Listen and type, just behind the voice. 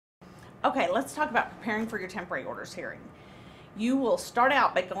Okay, let's talk about preparing for your temporary orders hearing. You will start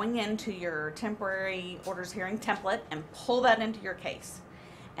out by going into your temporary orders hearing template and pull that into your case.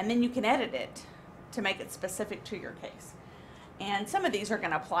 And then you can edit it to make it specific to your case. And some of these are going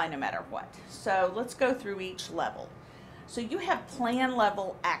to apply no matter what. So let's go through each level. So you have plan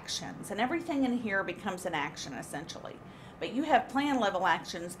level actions, and everything in here becomes an action essentially. But you have plan level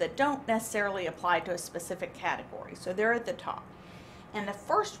actions that don't necessarily apply to a specific category. So they're at the top. And the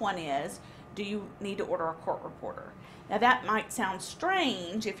first one is, do you need to order a court reporter? Now that might sound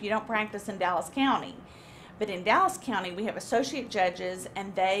strange if you don't practice in Dallas County, but in Dallas County we have associate judges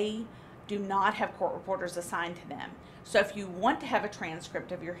and they do not have court reporters assigned to them. So if you want to have a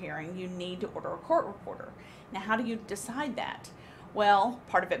transcript of your hearing, you need to order a court reporter. Now how do you decide that? Well,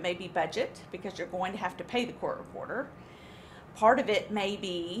 part of it may be budget because you're going to have to pay the court reporter. Part of it may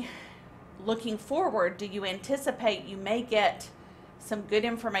be looking forward. Do you anticipate you may get some good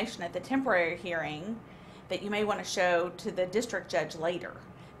information at the temporary hearing that you may want to show to the district judge later?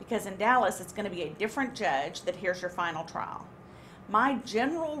 Because in Dallas, it's going to be a different judge that hears your final trial. My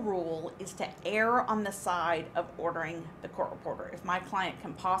general rule is to err on the side of ordering the court reporter if my client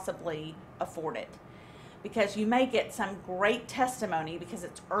can possibly afford it. Because you may get some great testimony because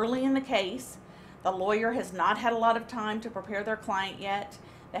it's early in the case. The lawyer has not had a lot of time to prepare their client yet.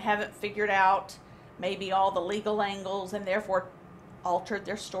 They haven't figured out maybe all the legal angles and therefore altered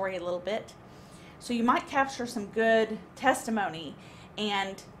their story a little bit. So you might capture some good testimony,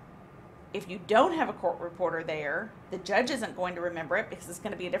 and if you don't have a court reporter there, the judge isn't going to remember it because it's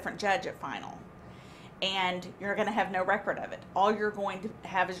going to be a different judge at final. And you're going to have no record of it. All you're going to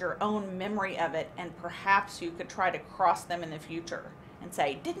have is your own memory of it, and perhaps you could try to cross them in the future and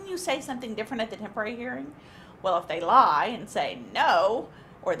say, didn't you say something different at the temporary hearing? Well, if they lie and say no,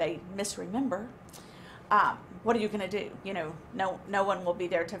 or they misremember, what are you going to do? You know, no one will be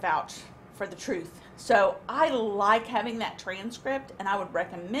there to vouch for the truth. So I like having that transcript, and I would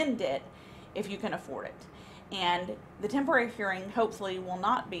recommend it if you can afford it. And the temporary hearing hopefully will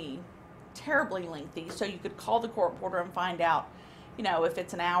not be terribly lengthy, so you could call the court reporter and find out, you know, if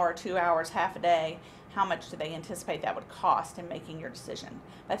it's an hour, 2 hours, half a day, how much do they anticipate that would cost in making your decision.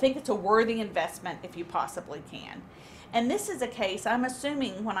 I think it's a worthy investment if you possibly can. And this is a case, I'm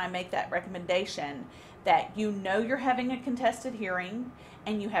assuming when I make that recommendation, that you know you're having a contested hearing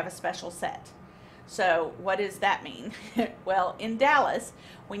and you have a special set. So what does that mean? Well, in Dallas,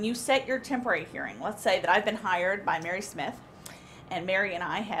 when you set your temporary hearing, let's say that I've been hired by Mary Smith, and Mary and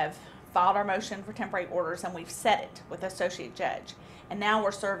I have filed our motion for temporary orders and we've set it with associate judge. And now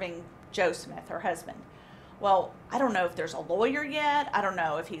we're serving Joe Smith, her husband. Well, I don't know if there's a lawyer yet. I don't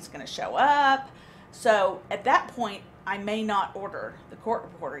know if he's going to show up. So at that point, I may not order the court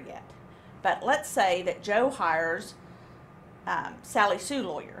reporter yet. But let's say that Joe hires Sally Sue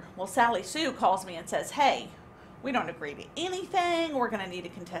lawyer. Well, Sally Sue calls me and says, hey, we don't agree to anything. We're going to need a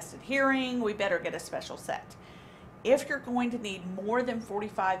contested hearing. We better get a special set. If you're going to need more than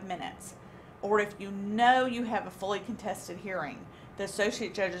 45 minutes, or if you know you have a fully contested hearing, the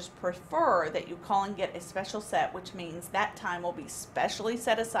associate judges prefer that you call and get a special set, which means that time will be specially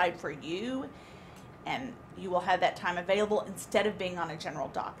set aside for you, and you will have that time available instead of being on a general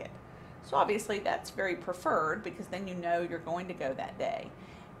docket. So obviously that's very preferred because then you know you're going to go that day.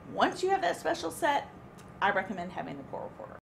 Once you have that special set, I recommend having the court reporter.